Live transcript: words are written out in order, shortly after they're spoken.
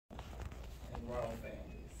royal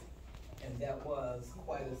families. And that was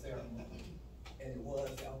quite a ceremony. And it was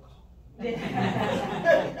alcohol.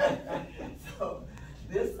 So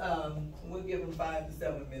this, we'll give them 5 to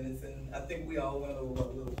 7 minutes, and I think we all went over a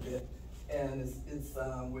little bit. And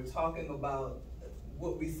we're talking about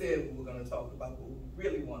what we said we were going to talk about, but we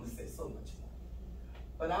really want to say so much more.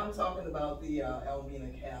 But I'm talking about the Elmina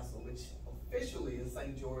Castle, which officially is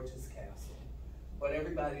St. George's Castle, but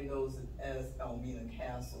everybody knows it as Elmina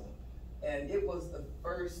Castle. And it was the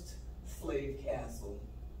first slave castle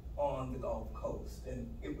on the Gulf Coast, and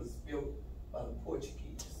it was built by the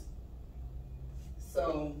Portuguese.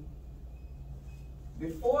 So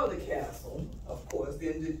before the castle, of course,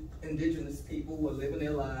 the indigenous people were living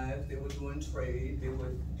their lives. They were doing trade. They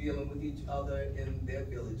were dealing with each other in their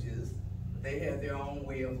villages. They had their own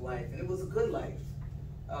way of life, and it was a good life.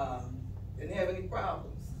 Didn't have any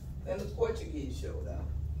problems. Then the Portuguese showed up.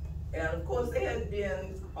 And of course, they had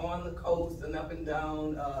been on the coast and up and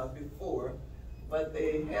down before, but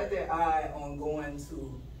they had their eye on going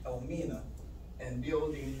to Elmina and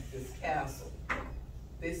building this castle.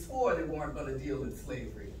 They swore they weren't going to deal with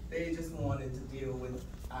slavery. They just wanted to deal with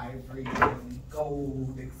ivory and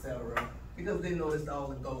gold, etc., because they noticed all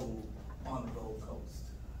the gold on the Gold Coast.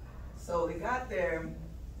 So they got there,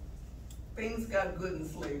 things got good in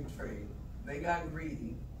slave trade. They got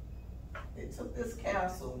greedy. They took this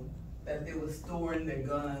castle that they were storing their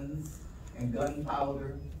guns and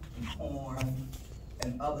gunpowder and corn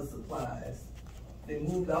and other supplies. They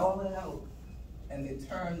moved all that out, and they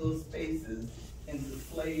turned those spaces into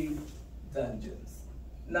slave dungeons.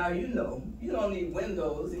 Now you know, you don't need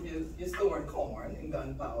windows if you're storing corn and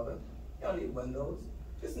gunpowder. You don't need windows.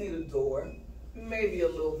 Just need a door, maybe a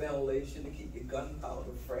little ventilation to keep your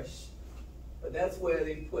gunpowder fresh. But that's where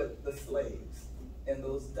they put the slaves, in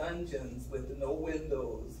those dungeons with no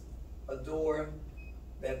windows, a door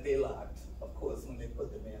that they locked, of course, when they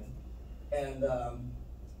put them in.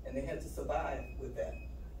 And they had to survive with that.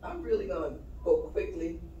 I'm really gonna go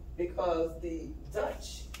quickly because the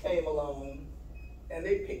Dutch came along and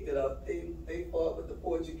they picked it up. They fought with the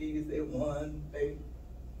Portuguese, they won, they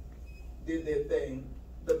did their thing.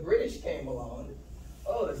 The British came along.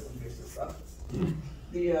 Oh, that's some vicious suckers.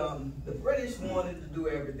 The British wanted to do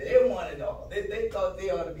everything. They wanted it all. They thought they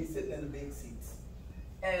ought to be sitting in the big seats.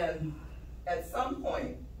 And at some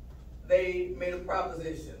point, they made a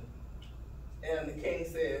proposition, and the king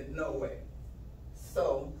said, no way.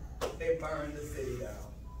 So they burned the city down.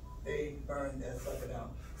 They burned that sucker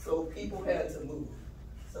down. So people had to move.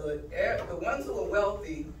 So the ones who were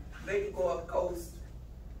wealthy, they could go up coast,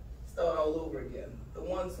 start all over again. The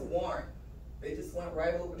ones who weren't, they just went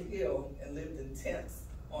right over the hill and lived in tents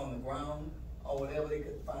on the ground or whatever they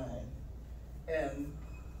could find. And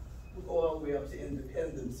we'll go all the way up to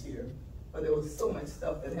independence here. But there was so much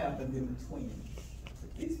stuff that happened in between.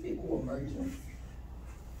 These people were merchants.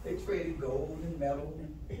 They traded gold and metal.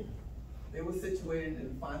 They were situated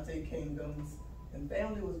in Fonte kingdoms, and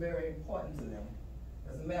family was very important to them.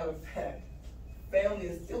 As a matter of fact, family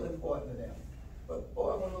is still important to them. But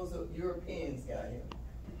boy, when those Europeans got here,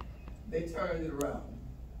 they turned it around.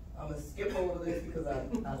 I'm gonna skip over this because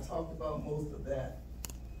I talked about most of that.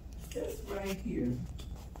 This right here,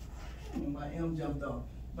 my M jumped off.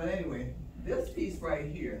 But anyway, this piece right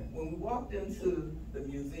here, when we walked into the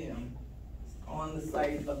museum, on the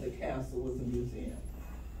site of the castle was a museum.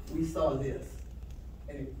 We saw this,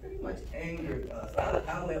 and it pretty much angered us.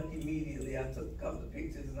 I left immediately. I took a couple of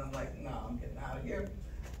pictures, and I'm like, nah, I'm getting out of here,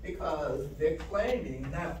 because they're claiming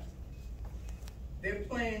not. They're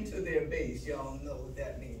playing to their base. Y'all know what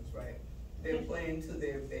that means, right? They're playing to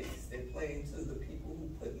their base. They're playing to the people who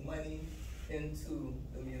put money into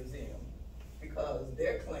the museum, because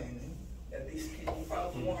they're claiming that these people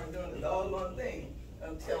probably weren't doing the doggone thing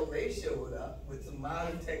until they showed up with some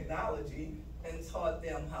modern technology and taught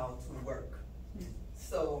them how to work.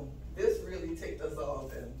 So this really ticked us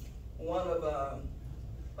off, and one of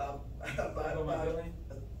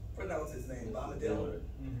pronounce his name, Bombadillo.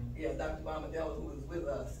 Yeah, Dr. Bombadillo, who was with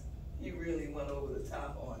us, he really went over the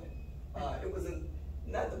top on it. It was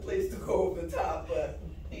not the place to go over the top, but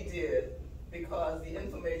he did, because the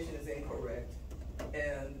information is incorrect,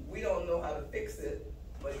 and we don't know how to fix it,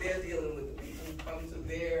 but they're dealing with the people who come to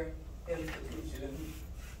their institution and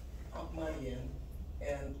pump money in,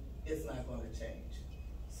 and it's not going to change.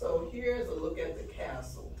 So here's a look at the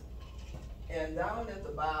castle. And down at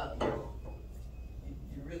the bottom,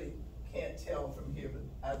 you really can't tell from here,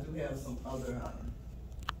 but I do have some other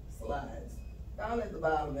slides. Down at the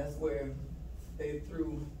bottom, that's where they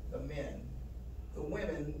threw the men. The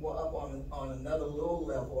women were up on another low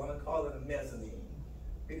level. I'm gonna call it a mezzanine,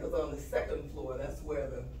 because on the second floor, that's where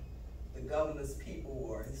the governor's people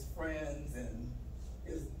were his friends and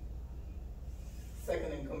his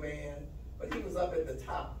second in command, but he was up at the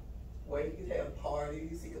top where he could have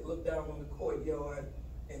parties, he could look down on the courtyard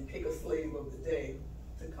and pick a slave of the day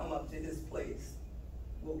to come up to his place.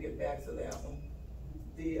 We'll get back to that one.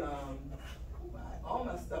 All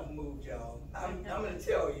my stuff moved, y'all. I'm gonna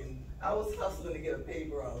tell you, I was hustling to get a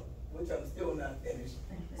paper out, which I'm still not finished.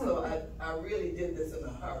 So I really did this in a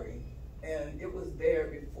hurry, and it was there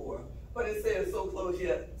before. But it says so close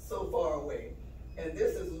yet so far away. And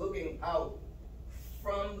this is looking out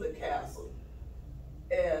from the castle.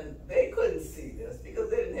 And they couldn't see this because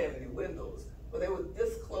they didn't have any windows, but they were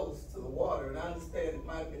this close to the water. And I understand it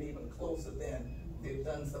might have been even closer than they've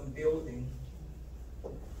done some building,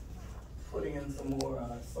 putting in some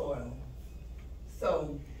more soil.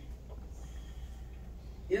 So,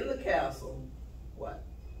 in the castle, what?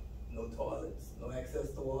 No toilets, no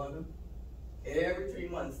access to water. Every 3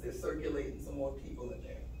 months, they're circulating some more people in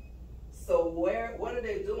there. So what are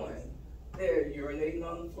they doing? They're urinating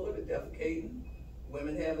on the floor, they're defecating.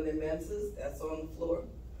 Women having their menses, that's on the floor.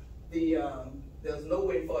 There's no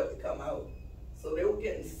way for it to come out. So they were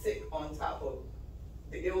getting sick on top of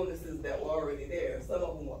the illnesses that were already there. Some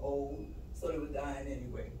of them were old, so they were dying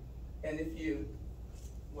anyway. And if you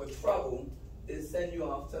were troubled, they'd send you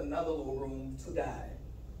off to another little room to die.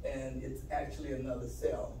 And it's actually another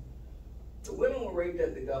cell. The women were raped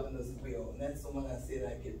at the governor's will, and that's the one I said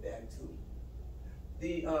I'd get back to.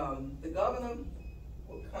 The governor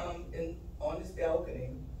would come in on his balcony.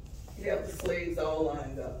 He'd have the slaves all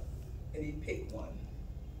lined up, and he'd pick one.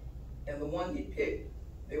 And the one he picked,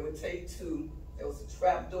 they would take to, there was a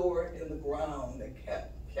trap door in the ground that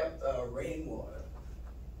kept rainwater.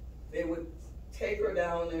 They would take her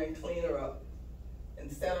down there and clean her up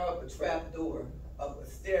and set her up a trap door, up a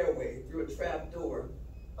stairway through a trap door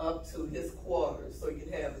up to his quarters so he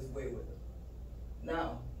could have his way with her.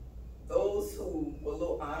 Now, those who were a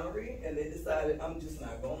little ornery and they decided, I'm just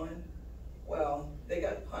not going, well, they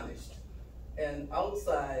got punished. And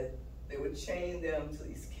outside, they would chain them to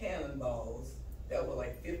these cannonballs that were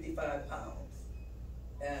like 55 pounds.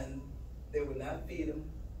 And they would not feed them,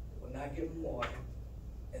 they would not give them water.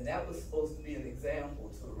 And that was supposed to be an example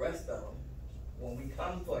to the rest of them. When we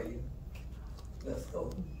come for you, let's go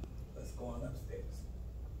on upstairs.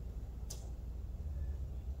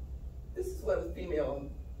 This is what the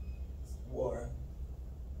females wore.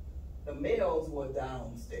 The males were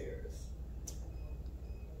downstairs.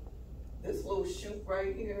 This little chute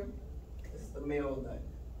right here is the male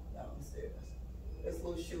downstairs. This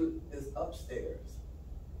little chute is upstairs.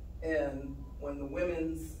 And when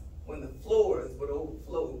the floors would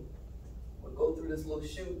overflow, would go through this little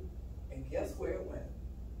chute, and guess where it went?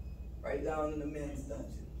 Right down in the men's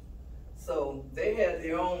dungeon. So they had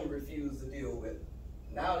their own refuse to deal with.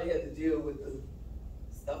 Now they had to deal with the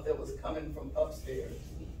stuff that was coming from upstairs.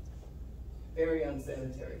 Very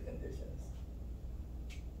unsanitary conditions.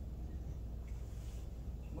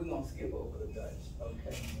 We're gonna skip over the Dutch,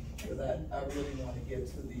 okay? Because I really want to get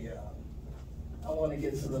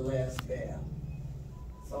to the last bath.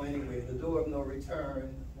 So anyway, the door of no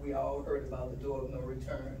return, we all heard about the door of no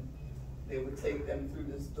return. They would take them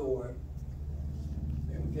through this door.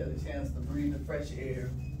 They would get a chance to breathe the fresh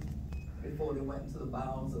air before they went into the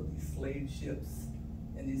bowels of these slave ships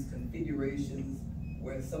and these configurations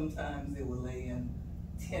where sometimes they were laying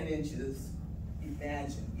 10 inches.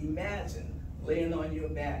 Imagine laying on your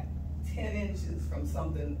back 10 inches from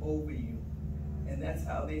something over you. And that's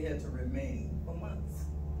how they had to remain for months.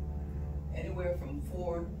 Anywhere from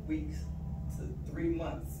 4 weeks to 3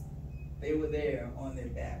 months, they were there on their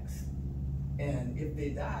backs. And if they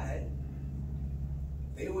died,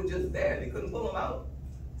 they were just there. They couldn't pull them out.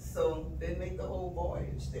 So they make the whole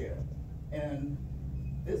voyage there. And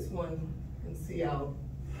this one can see out,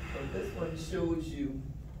 but this one shows you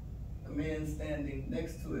a man standing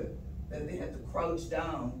next to it, that they had to crouch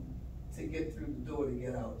down to get through the door to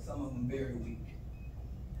get out. Some of them very weak.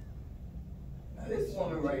 Now this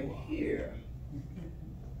woman right here,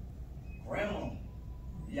 Grandma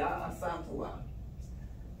Yaa Asantewaa.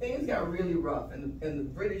 Things got really rough, and the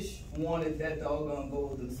British wanted that doggone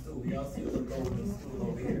golden stool. Y'all see the golden stool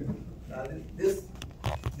over here. Now this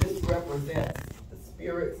represents the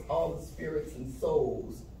spirits, all the spirits and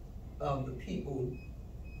souls of the people,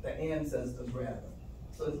 the ancestors rather.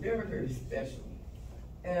 So it's very, very special.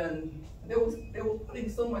 And they were putting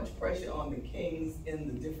so much pressure on the kings in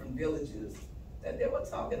the different villages that they were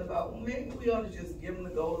talking about, well, maybe we ought to just give them the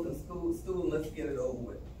golden stool and let's get it over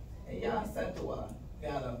with. And Yaa Asantewaa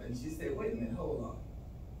got up and she said, wait a minute, hold on.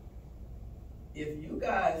 If you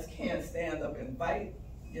guys can't stand up and fight,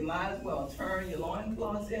 you might as well turn your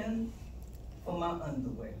loincloths in for my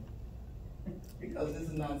underwear because this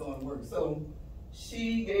is not going to work. So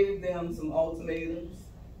she gave them some ultimatums.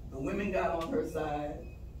 The women got on her side.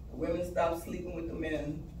 The women stopped sleeping with the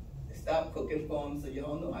men. They stopped cooking for them, so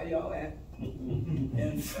y'all know how y'all act.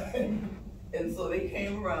 And so they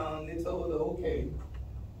came around, they told her, okay,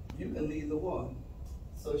 you can lead the war.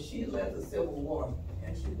 So she led the civil war,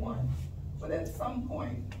 and she won. But at some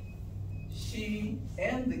point, she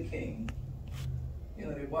and the king, you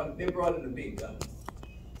know, they brought in the big guns.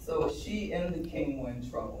 So she and the king were in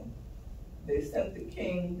trouble. They sent the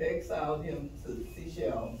king, they exiled him to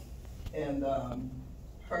Seychelles, and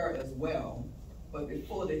her as well. But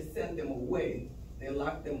before they sent them away, they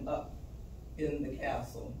locked them up in the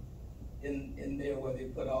castle, in there where they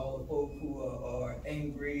put all the folk who are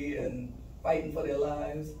angry and fighting for their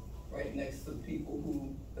lives, right next to people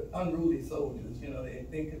who, the unruly soldiers, you know,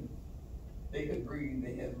 they could breathe,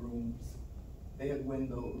 they had rooms, they had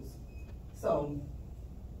windows. So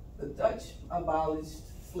the Dutch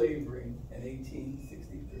abolished slavery in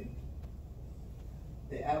 1863.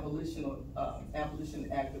 The Abolition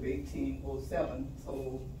Act of 1807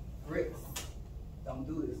 told Brits, don't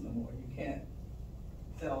do this no more. You can't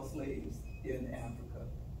sell slaves in Africa.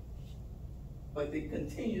 But they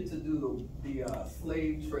continued to do the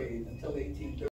slave trade until 1830.